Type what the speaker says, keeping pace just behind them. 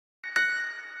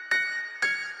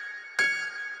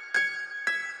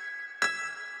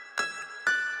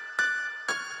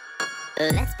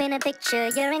Let's paint a picture,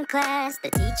 you're in class. The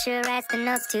teacher writes the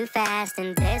notes too fast,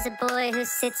 and there's a boy who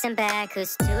sits in back,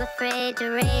 who's too afraid to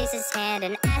raise his hand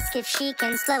and ask if she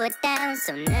can slow it down.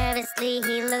 So nervously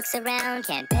he looks around,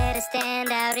 can't bear to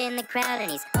stand out in the crowd, and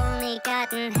he's only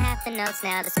gotten half the notes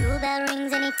now. The school bell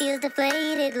rings and he feels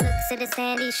deflated, looks at his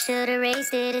hand, he should have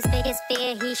raised it. His biggest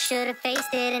fear, he should have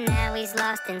faced it, and now he's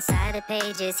lost inside the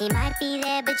pages. He might be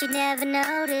there but you never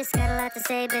notice, got a lot to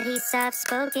say but he's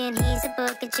soft-spoken. He's a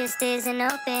book, it just isn't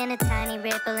open, a tiny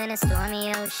ripple in a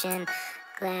stormy ocean.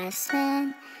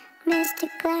 Glassman, Mr.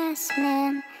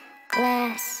 Glassman,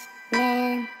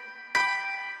 Glassman.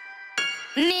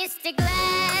 Mr.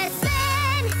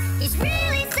 Glassman, he's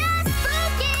really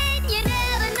soft-spoken. You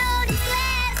never notice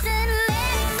glass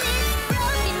unless it's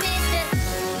broken. Mr.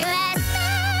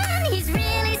 Glassman, he's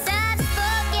really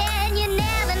soft-spoken. You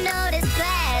never notice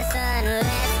glass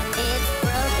unless it's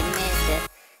broken. Mr.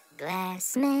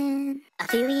 Glassman. A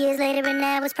few years later and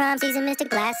now it's prom season. Mr.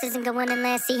 Glass isn't going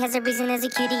unless he has a reason. There's a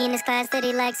cutie in his class that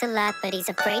he likes a lot, but he's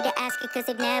afraid to ask her cause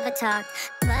they've never talked.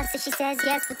 Plus if she says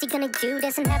yes, what's he gonna do?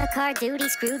 Doesn't have a car, dude,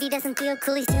 he's screwed. He doesn't feel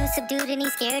cool, he's too subdued, and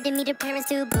he's scared to meet her parents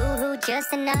too. Boo-hoo,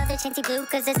 just another chance he blew,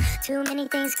 cause there's too many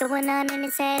things going on in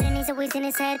his head, and he's always in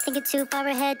his head thinking too far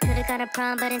ahead. Could've gone to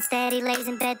prom but instead he lays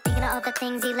in bed thinking of all the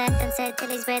things he left unsaid till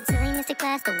he's read. Silly Mr.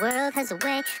 Glass, the world has a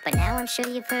way, but now I'm sure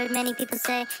you've heard many people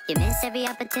say you miss every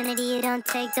opportunity you don't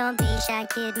take. Don't be shy,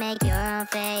 kid, make your own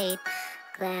fate.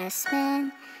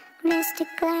 Glassman, Mr.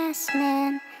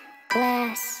 Glassman,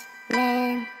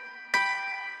 Glassman.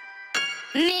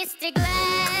 Mr.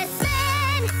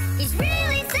 Glassman, he's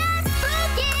really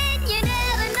soft-spoken. You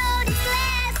never notice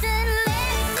glass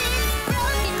unless it's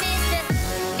broken. Mr.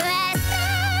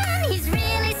 Glassman, he's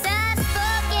really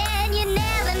soft-spoken. You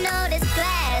never notice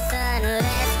glass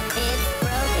unless it's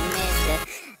broken. Mr.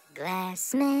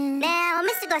 Glassman. Now,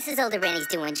 Mr. Glass is older and he's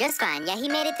doing just fine. Yeah, he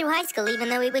made it through high school even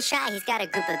though he was shy. He's got a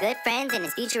group of good friends and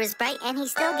his future is bright, and he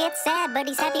still gets sad, but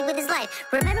he's happy with his life.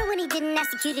 Remember when he didn't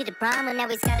ask the cutie to prom? Well, now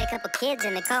he's got a couple kids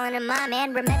and they're calling him mom.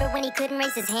 And remember when he couldn't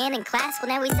raise his hand in class? Well,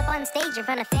 now he's up on stage in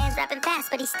front of fans rapping fast,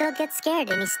 but he still gets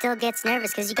scared and he still gets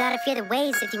nervous, cause you gotta fear the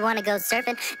waves if you wanna go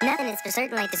surfing. Nothing is for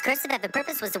certain, like this cursive have a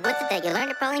purpose. Was it worth it that you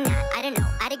learned it? Probably not, I don't know,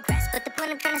 I digress. But the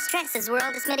point I'm trying to stress is we're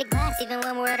all just made of glass. Even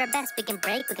when we're at our best, we can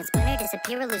break, we can splinter,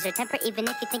 disappear, or lose our temper. Even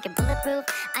if you think you're bulletproof,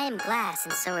 I am glass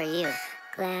and so are you.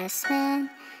 Glassman,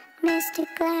 Mr.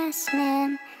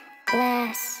 Glassman,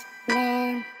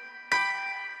 Glassman.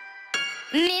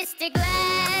 Mr.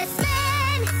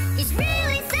 Glassman, he's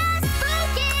really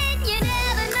soft-spoken. You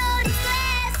never notice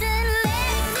glass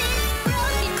unless it's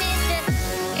broken. Mr.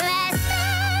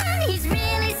 Glassman, he's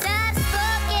really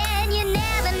soft-spoken. You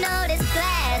never notice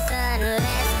glass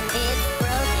unless it's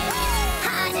broken. It's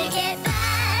hard to get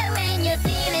by when you're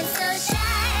feeling so shy.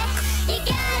 You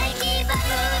gotta keep on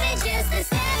moving just a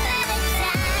step at a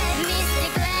time. Mr.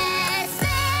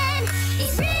 Glassman,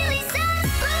 he's really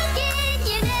soft-spoken.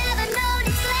 You never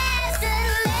notice glass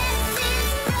unless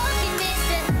it's broken.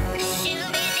 Mr.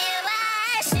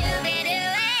 Shooby-doo-wah,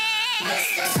 shooby-doo-wah,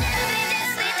 Mr.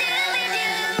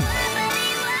 Shooby-dooby-dooby-doo,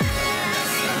 wobbly-wah.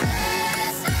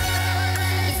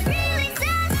 He's really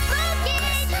soft-spoken.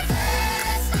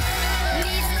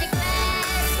 Mr.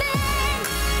 Glassman,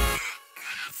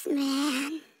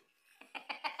 Glassman.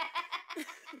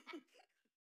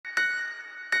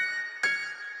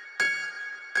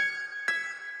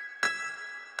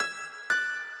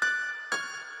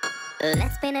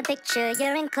 Let's paint a picture,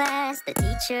 you're in class. The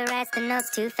teacher writes the notes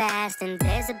too fast, and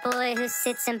there's a boy who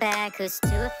sits in back, who's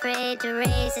too afraid to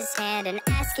raise his hand and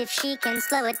ask if she can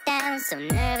slow it down. So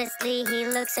nervously he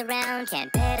looks around,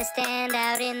 can't bear to stand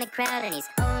out in the crowd, and he's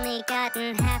only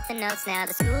gotten half the notes now.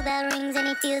 The school bell rings and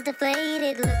he feels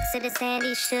deflated, looks at his hand,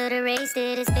 he should have raised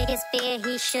it. His biggest fear,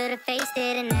 he should have faced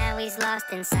it, and now he's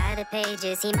lost inside the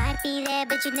pages. He might be there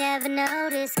but you never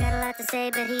notice, got a lot to say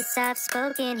but he's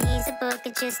soft-spoken. He's a book,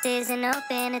 it just isn't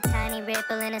open, a tiny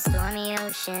ripple in a stormy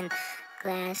ocean.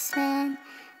 Glassman,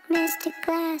 Mr.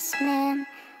 Glassman,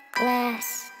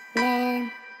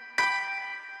 Glassman.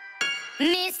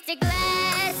 Mr.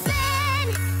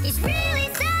 Glassman, he's really